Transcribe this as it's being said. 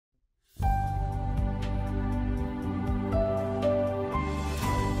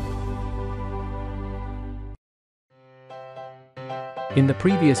In the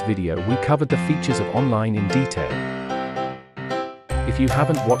previous video we covered the features of online in detail. If you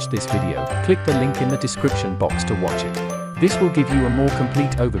haven't watched this video, click the link in the description box to watch it. This will give you a more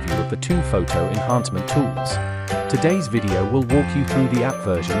complete overview of the two photo enhancement tools. Today's video will walk you through the app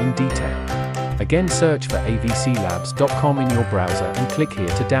version in detail. Again, search for AVCLabs.com in your browser and click here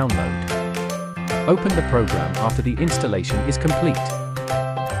to download. Open the program after the installation is complete.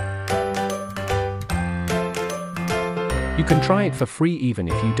 You can try it for free even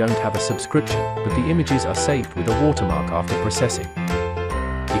if you don't have a subscription, but the images are saved with a watermark after processing.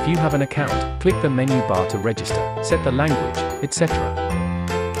 If you have an account, click the menu bar to register, set the language, etc.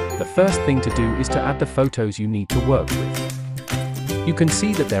 The first thing to do is to add the photos you need to work with. You can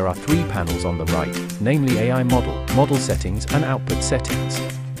see that there are three panels on the right, namely AI Model, Model Settings and Output Settings.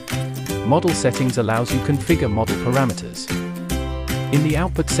 Model Settings allows you to configure model parameters. In the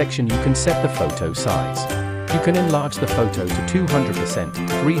Output section you can set the photo size. You can enlarge the photo to 200%,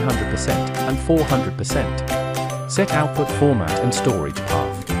 300% and 400%. Set output format and storage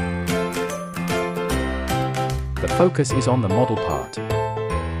path. The focus is on the model part.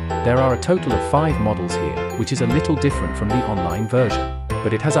 There are a total of 5 models here, which is a little different from the online version.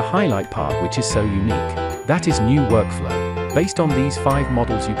 But it has a highlight part which is so unique. That is new workflow. Based on these 5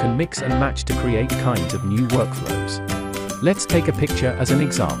 models you can mix and match to create kinds of new workflows. Let's take a picture as an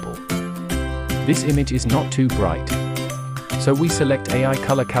example. This image is not too bright. So we select AI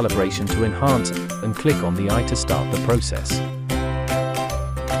Color Calibration to enhance it, and click on the eye to start the process.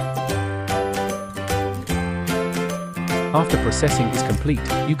 After processing is complete,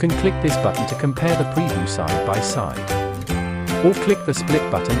 you can click this button to compare the preview side by side. Or click the split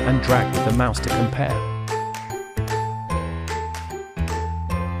button and drag with the mouse to compare.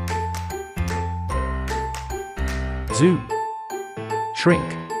 Zoom.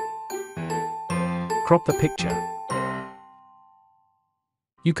 Shrink. Crop the picture.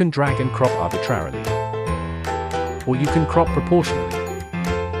 You can drag and crop arbitrarily. Or you can crop proportionally.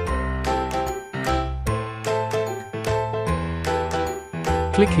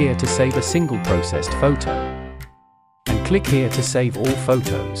 Click here to save a single processed photo. And click here to save all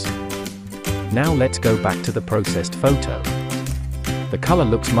photos. Now let's go back to the processed photo. The color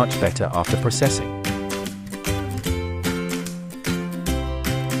looks much better after processing.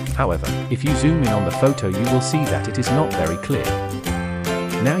 However, if you zoom in on the photo you will see that it is not very clear.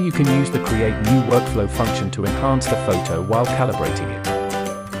 Now you can use the Create New Workflow function to enhance the photo while calibrating it.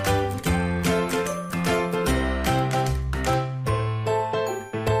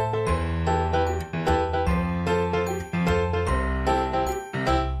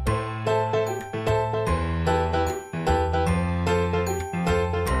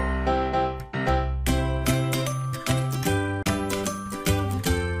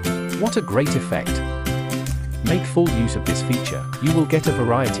 What a great effect! Make full use of this feature. You will get a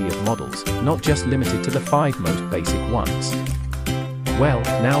variety of models, not just limited to the 5 most basic ones. Well,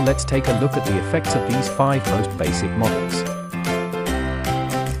 now let's take a look at the effects of these 5 most basic models.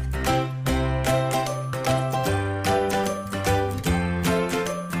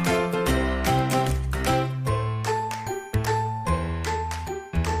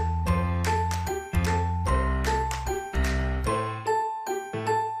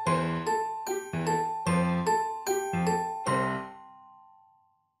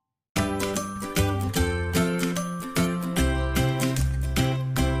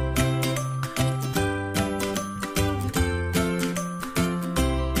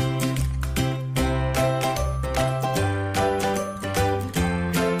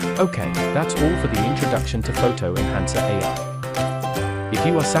 Okay, that's all for the introduction to Photo Enhancer AI. If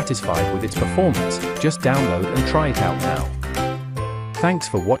you are satisfied with its performance, just download and try it out now. Thanks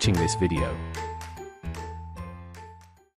for watching this video.